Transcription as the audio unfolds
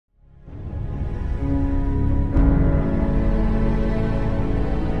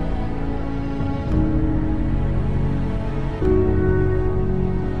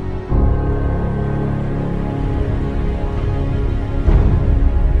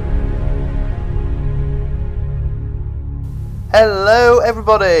Hello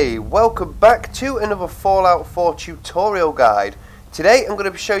everybody, welcome back to another Fallout 4 tutorial guide. Today I'm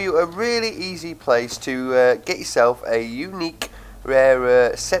going to show you a really easy place to get yourself a unique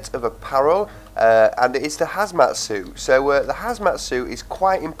rare set of apparel, and it is the Hazmat Suit. So the Hazmat Suit is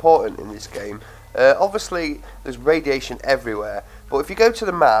quite important in this game. Obviously there's radiation everywhere, but if you go to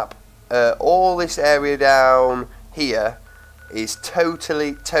the map, all this area down here is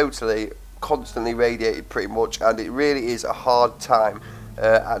totally constantly radiated pretty much, and it really is a hard time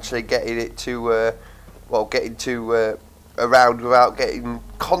actually getting it to around without getting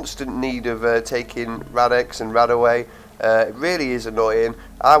constant need of taking Rad-X and Rad-Away. It really is annoying.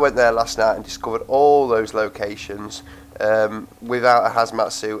 I went there last night and discovered all those locations without a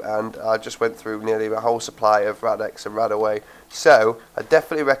Hazmat Suit, and I just went through nearly a whole supply of Rad-X and Rad-Away. So I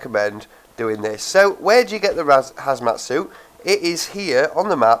definitely recommend doing this. So where do you get the Hazmat Suit? It is here on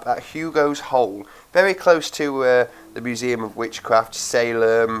the map at Hugo's Hole, very close to the Museum of Witchcraft,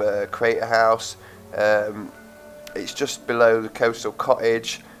 Salem, Crater House. It's just below the Coastal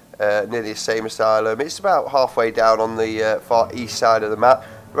Cottage, near the same asylum. It's about halfway down on the far east side of the map.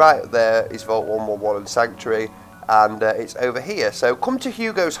 Right there is Vault 111 and Sanctuary, and it's over here. So come to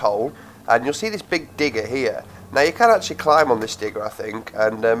Hugo's Hole, and you'll see this big digger here. Now you can actually climb on this digger, I think,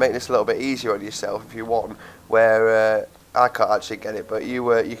 and make this a little bit easier on yourself if you want, where I can't actually get it, but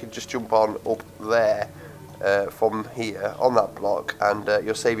you can just jump on up there from here on that block, and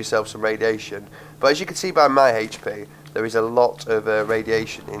you'll save yourself some radiation. But as you can see by my HP, there is a lot of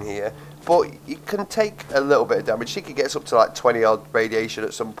radiation in here, but you can take a little bit of damage. You can get up to like 20 odd radiation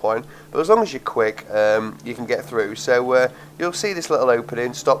at some point, but as long as you're quick, you can get through. So you'll see this little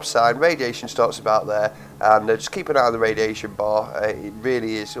opening, stop sign, radiation stops about there, and just keep an eye on the radiation bar. It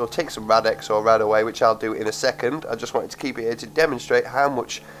really is. You'll take some Rad-X or Rad-Away, which I'll do in a second. I just wanted to keep it here to demonstrate how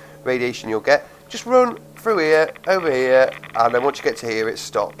much radiation you'll get. Just run through here, over here, and then once you get to here, it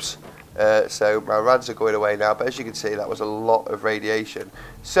stops. So my rads are going away now, but as you can see, that was a lot of radiation.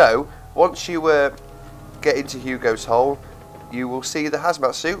 So once you get into Hugo's Hole, you will see the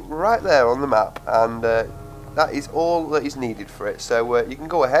Hazmat Suit right there on the map, and that is all that is needed for it. So you can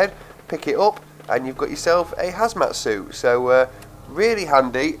go ahead, pick it up, and you've got yourself a Hazmat Suit. So really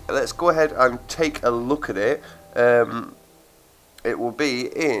handy. Let's go ahead and take a look at it. It will be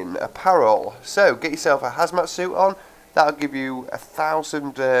in Apparel. So get yourself a Hazmat Suit on. That'll give you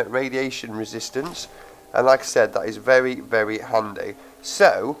 1,000 radiation resistance, and like I said, that is very handy.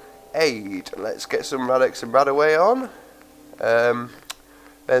 So aid, let's get some Rad-X and Rad-Away on.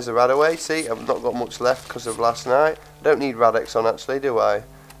 There's the Rad-Away. See, I've not got much left because of last night. I don't need Rad-X on actually, do I?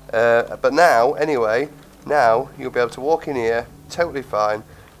 But now, anyway, now you'll be able to walk in here totally fine.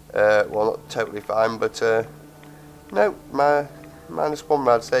 Well, not totally fine, but no, -1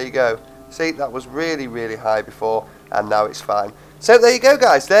 rads. There you go. See, that was really high before, and now it's fine. So there you go,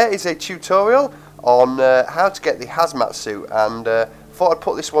 guys. There is a tutorial on how to get the Hazmat Suit, and thought I'd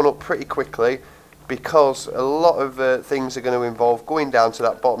put this one up pretty quickly because a lot of things are going to involve going down to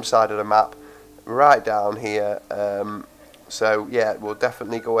that bottom side of the map, right down here. So yeah, we'll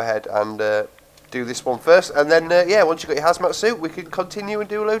definitely go ahead and do this one first, and then yeah, once you've got your Hazmat Suit, we can continue and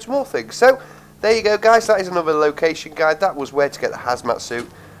do loads more things. So there you go, guys. That is another location guide. That was where to get the Hazmat Suit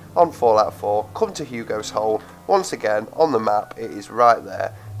on Fallout 4. Come to Hugo's Hole. Once again, on the map, it is right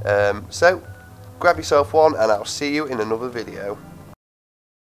there. So grab yourself one, and I'll see you in another video.